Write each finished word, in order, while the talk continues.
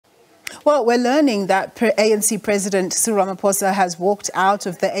Well, we're learning that ANC President Cyril Ramaphosa has walked out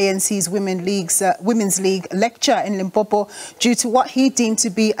of the ANC's Women's League lecture in Limpopo due to what he deemed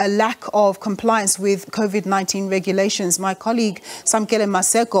to be a lack of compliance with COVID-19 regulations. My colleague Samkele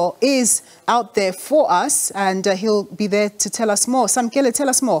Maseko is out there for us, and he'll be there to tell us more. Samkele, tell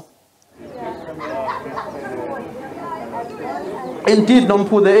us more. Indeed,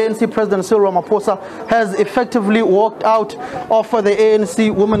 Nompu, the ANC President Cyril Ramaphosa has effectively walked out of the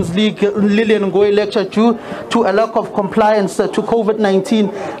ANC Women's League ANCWL Lecture due to a lack of compliance to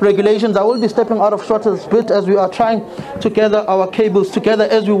COVID-19 regulations. I will be stepping out of short a bit as we are trying to gather our cables together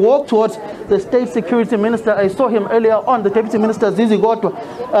as we walk towards the State Security Minister. I saw him earlier on, the Deputy Minister Zizi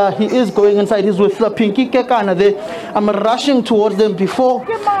Godwa. He is going inside. He's with Pinky Kekana there. I'm rushing towards them before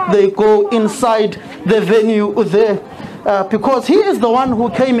they go inside the venue there. Because he is the one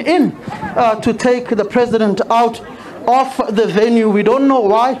who came in to take the president out of the venue. We don't know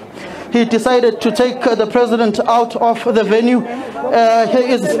why he decided to take the president out of the venue. Here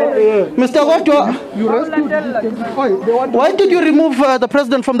is Mr. Godwa. Why did you remove the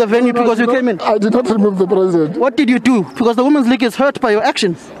president from the venue? Because you came in. I did not remove the president. What did you do? Because the Women's League is hurt by your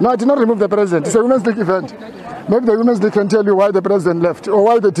actions. No, I did not remove the president. It's a Women's League event. Maybe the Women's League can tell you why the president left or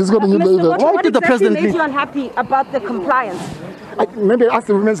why that he's going to leave the event. Why did the president leave? What made you unhappy about the compliance? Maybe ask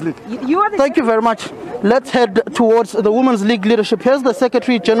the Women's League. Thank you very much. Let's head towards the Women's League leadership. Here's the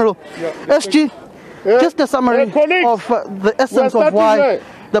Secretary General. SG, just a summary of the essence of why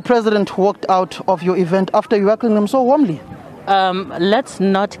the president walked out of your event after you welcomed him so warmly. Let's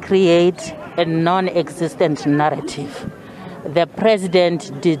not create a non-existent narrative. The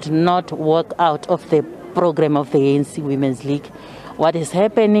president did not walk out of the program of the ANC Women's League. What is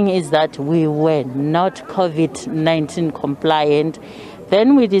happening is that we were not COVID-19 compliant.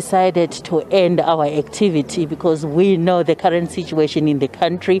 Then we decided to end our activity because we know the current situation in the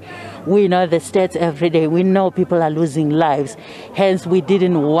country. We know the stats every day. We know people are losing lives. Hence, we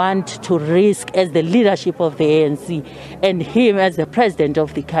didn't want to risk, as the leadership of the ANC and him as the president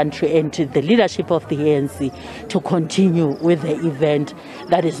of the country and to the leadership of the ANC, to continue with the event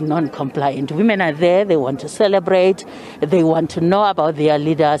that is non-compliant. Women are there. They want to celebrate. They want to know about their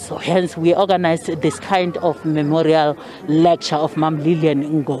leaders. So hence, we organized this kind of memorial lecture of Mam Lilian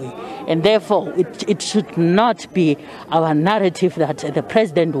Ngoyi. And therefore, it should not be our narrative that the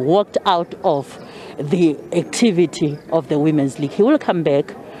president walked out of the activity of the Women's League. He will come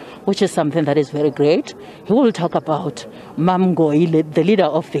back, which is something that is very great. He will talk about Mam Ngoyi, the leader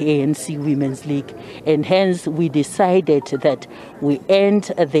of the ANC Women's League. And hence, we decided that we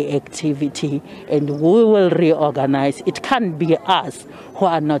end the activity and we will reorganize. It can't be us who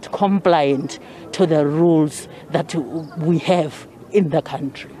are not compliant to the rules that we have in the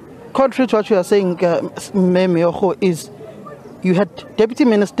country. Contrary to what you are saying, Memeoho, is you had deputy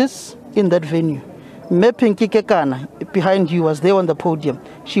ministers in that venue. Me Pinky Kekana, behind you, was there on the podium.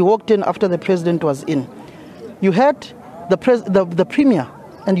 She walked in after the president was in. You had the premier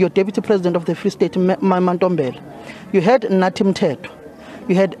and your deputy president of the Free State, Mantombela. You had Natim Teto.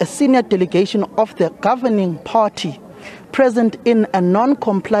 You had a senior delegation of the governing party present in a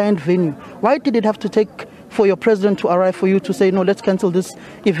non-compliant venue. Why did it have to take for your president to arrive for you to say, no, let's cancel this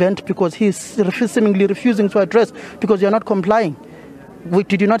event because he's seemingly refusing to address because you're not complying?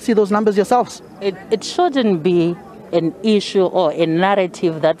 Did you not see those numbers yourselves? It shouldn't be an issue or a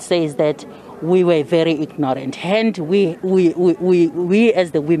narrative that says that we were very ignorant. Hence, we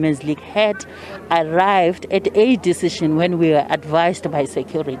as the Women's League had arrived at a decision when we were advised by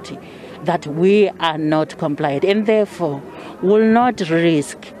security that we are not compliant and therefore will not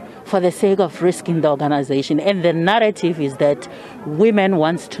risk for the sake of risking the organization. And the narrative is that women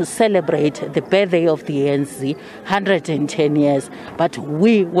want to celebrate the birthday of the ANC, 110 years, but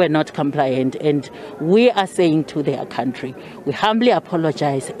we were not compliant. And we are saying to their country, we humbly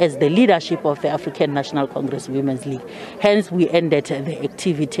apologize as the leadership of the African National Congress Women's League. Hence, we ended the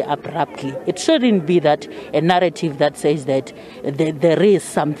activity abruptly. It shouldn't be that a narrative that says that there is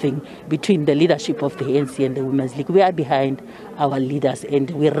something between the leadership of the ANC and the Women's League. We are behind our leaders and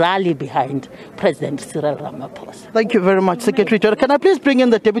we rally behind President Cyril Ramaphosa. Thank you very much, Secretary General. Can I please bring in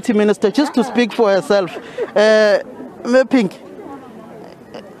the Deputy Minister just to speak for herself? Pink,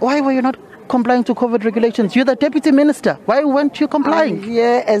 why were you not complying to COVID regulations? You're the Deputy Minister. Why weren't you complying? I'm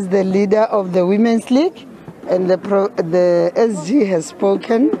here as the leader of the Women's League, and the SG has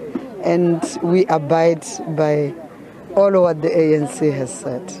spoken, and we abide by all what the ANC has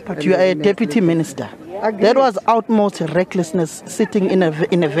said. But you are a Deputy Minister. That was utmost recklessness sitting in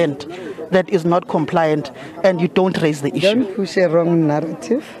an event that is not compliant, and you don't raise the issue. Don't push a wrong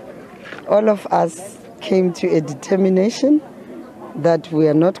narrative. All of us came to a determination that we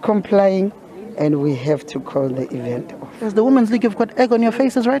are not complying and we have to call the event off. As the Women's League, you've got egg on your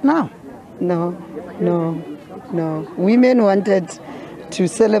faces right now. No. Women wanted to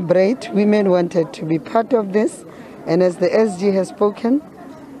celebrate. Women wanted to be part of this. And as the SG has spoken,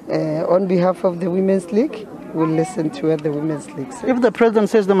 on behalf of the Women's League, we'll listen to what the Women's League says. If the President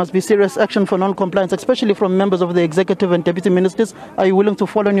says there must be serious action for non-compliance, especially from members of the Executive and Deputy Ministers, are you willing to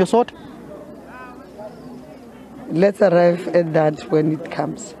fall on your sword? Let's arrive at that when it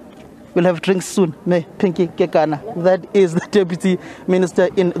comes. We'll have drinks soon. Pinky Kekana, that is the Deputy Minister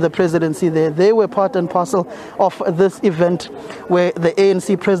in the presidency there. They were part and parcel of this event where the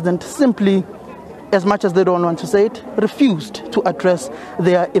ANC President simply, as much as they don't want to say it, refused to address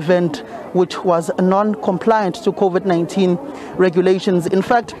their event, which was non-compliant to COVID-19 regulations. In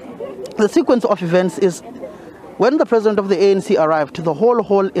fact, the sequence of events is when the President of the ANC arrived, the whole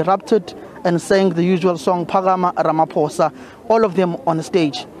hall erupted and sang the usual song, Cyril Ramaphosa, all of them on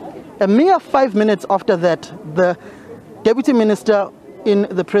stage. A mere 5 minutes after that, the Deputy Minister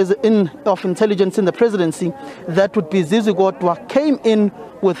of Intelligence in the presidency, that would be Zizi Kodwa, came in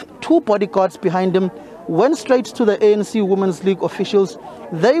with 2 bodyguards behind him, went straight to the ANC Women's League officials.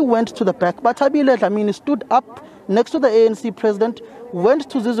 They went to the back. But Tabile Dlamini stood up next to the ANC president, went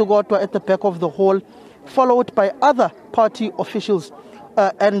to Zizi Kodwa at the back of the hall, followed by other party officials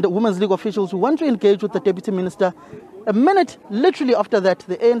and Women's League officials who went to engage with the Deputy Minister. A minute literally after that,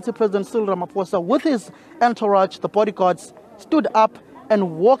 the ANC President Cyril Ramaphosa, with his entourage, the bodyguards, stood up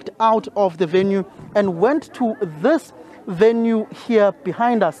and walked out of the venue and went to this venue here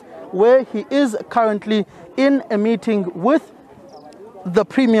behind us, where he is currently in a meeting with the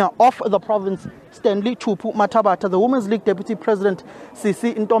Premier of the province, Stanley Chupu Matabata. The Women's League Deputy President,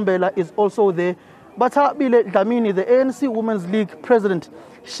 Sisi Ntombela, is also there. Batabile Dlamini, the ANC Women's League President,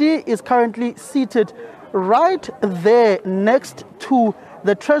 she is currently seated right there next to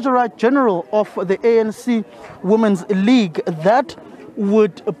the Treasurer General of the ANC Women's League. That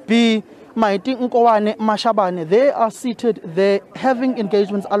would be Maiti Nkowane Mashabane. They are seated there having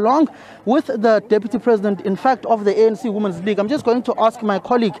engagements along with the Deputy President, in fact, of the ANC Women's League. I'm just going to ask my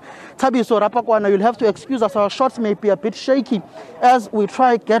colleague, Thabiso Rapakwana, you'll have to excuse us, our shots may be a bit shaky as we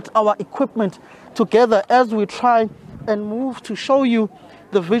try to get our equipment together, as we try and move to show you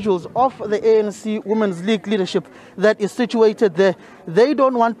the visuals of the ANC Women's League leadership that is situated there. They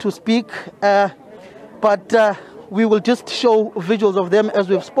don't want to speak, but we will just show visuals of them as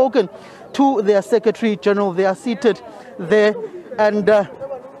we've spoken to their Secretary General. They are seated there, and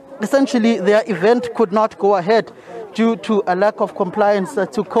essentially their event could not go ahead due to a lack of compliance to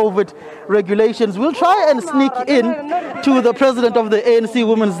COVID regulations. We'll try and sneak in to the President of the ANC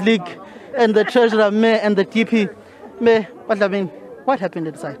Women's League and the Treasurer, Mayor, and the DP. Mayor, what happened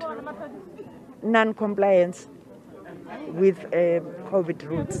inside? Non-compliance with COVID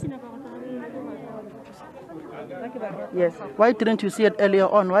rules. Yes. Why didn't you see it earlier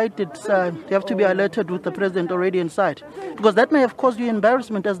on? Why did you have to be alerted with the President already inside? Because that may have caused you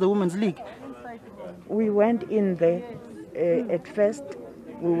embarrassment as the Women's League. We went in there. At first,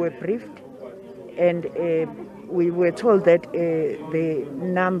 we were briefed, and we were told that the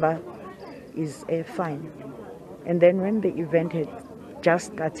number is fine. And then when the event had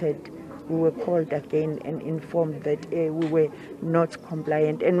just started, we were called again and informed that we were not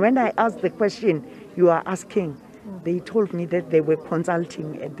compliant. And when I asked the question you are asking, they told me that they were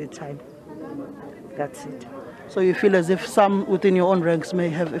consulting at the time. That's it. So you feel as if some within your own ranks may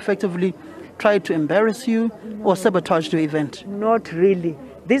have effectively tried to embarrass you or sabotage the event? Not really.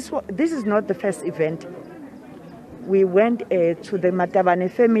 This is not the first event. We went to the Matabane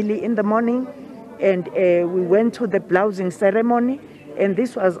family in the morning, and we went to the blousing ceremony, and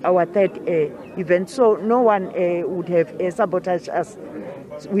this was our third event. So no one would have sabotaged us.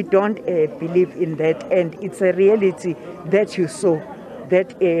 We don't believe in that, and it's a reality that you saw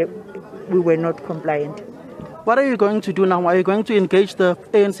that we were not compliant. What are you going to do now? Are you going to engage the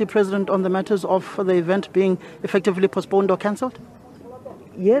ANC president on the matters of the event being effectively postponed or cancelled?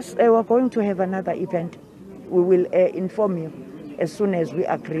 Yes, we're going to have another event. We will inform you as soon as we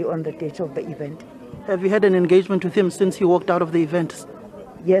agree on the date of the event. Have you had an engagement with him since he walked out of the event?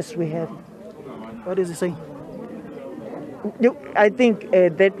 Yes, we have. What is he saying? I think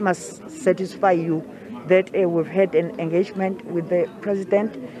that must satisfy you that we've had an engagement with the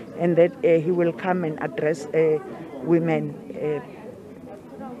president and that he will come and address women.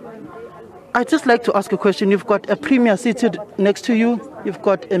 I'd just like to ask a question. You've got a premier seated next to you. You've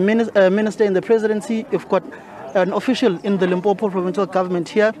got a minister in the presidency. You've got an official in the Limpopo provincial government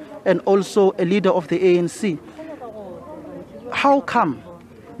here, and also a leader of the ANC. How come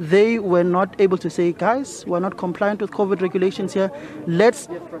they were not able to say, guys, we're not compliant with COVID regulations here. Let's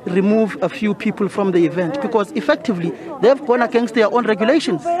remove a few people from the event, because effectively they've gone against their own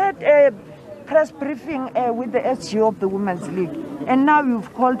regulations. We had a press briefing with the SG of the Women's League, and now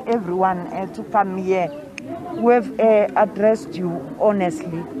you've called everyone to come here. We've addressed you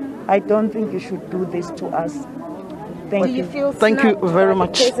honestly. I don't think you should do this to us. Thank you. Thank you very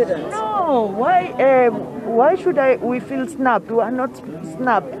much. No, why should we feel snubbed? We are not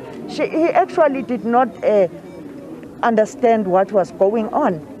snubbed. He actually did not understand what was going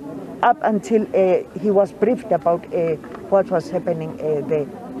on up until he was briefed about what was happening there.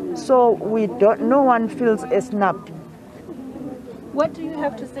 So no one feels snubbed. What do you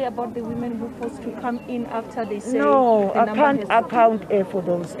have to say about the women who forced to come in after they say? No, I can't account for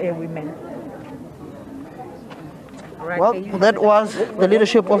those women. Well, that was the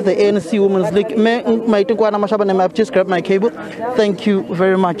leadership of the ANC Women's League. I've just grabbed my cable. Thank you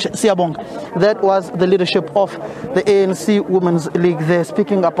very much, Siabong. That was the leadership of the ANC Women's League there,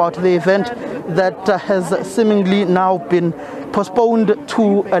 speaking about the event that has seemingly now been postponed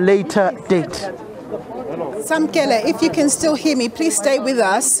to a later date. Samkele, if you can still hear me, please stay with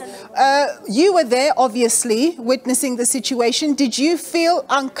us. You were there, obviously, witnessing the situation. Did you feel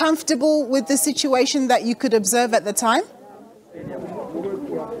uncomfortable with the situation that you could observe at the time?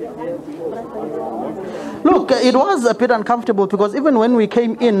 Look, it was a bit uncomfortable, because even when we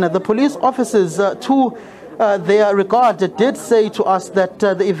came in, the police officers, to their regard, did say to us that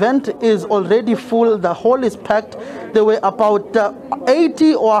the event is already full, the hall is packed. There were about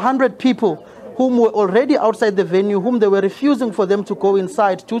 80 or 100 people whom were already outside the venue, whom they were refusing for them to go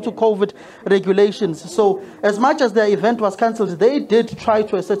inside due to COVID regulations. So as much as their event was cancelled, they did try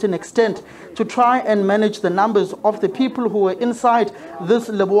to a certain extent to try and manage the numbers of the people who were inside this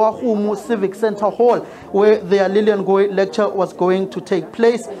Leboa Civic Center Hall, where their ANCWL Lecture was going to take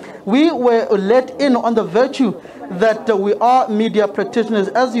place. We were let in on the virtue that we are media practitioners.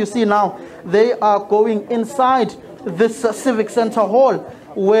 As you see now, they are going inside this Civic Center Hall,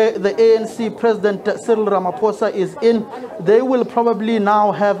 where the ANC President Cyril Ramaphosa is in. They will probably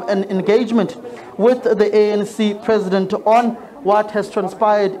now have an engagement with the ANC President on what has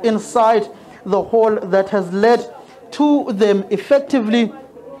transpired inside the hall that has led to them effectively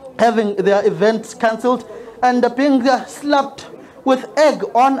having their events cancelled and being slapped with egg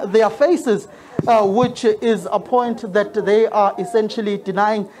on their faces, which is a point that they are essentially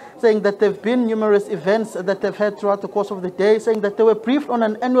denying, saying that there have been numerous events that they've had throughout the course of the day, saying that they were briefed on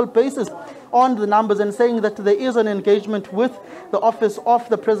an annual basis on the numbers, and saying that there is an engagement with the office of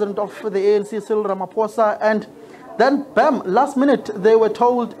the president of the ANC, Cyril Ramaphosa, and then, bam, last minute, they were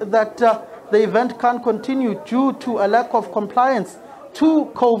told that the event can't continue due to a lack of compliance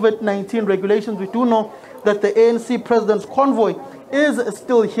to COVID-19 regulations. We do know that the ANC president's convoy is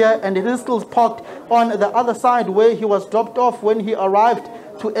still here, and it is still parked on the other side where he was dropped off when he arrived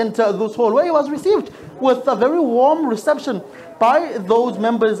to enter this hall, where he was received with a very warm reception by those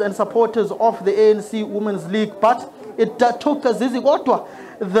members and supporters of the ANC Women's League. But it took Zizi Kodwa,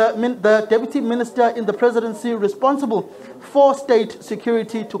 the deputy minister in the presidency responsible for state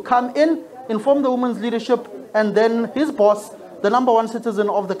security, to come in, inform the women's leadership, and then his boss, the #1 citizen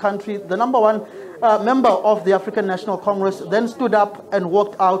of the country, the #1 member of the African National Congress, then stood up and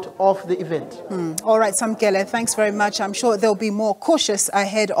walked out of the event. All right, Samkele, thanks very much. I'm sure they'll be more cautious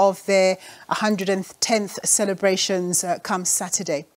ahead of their 110th celebrations come Saturday.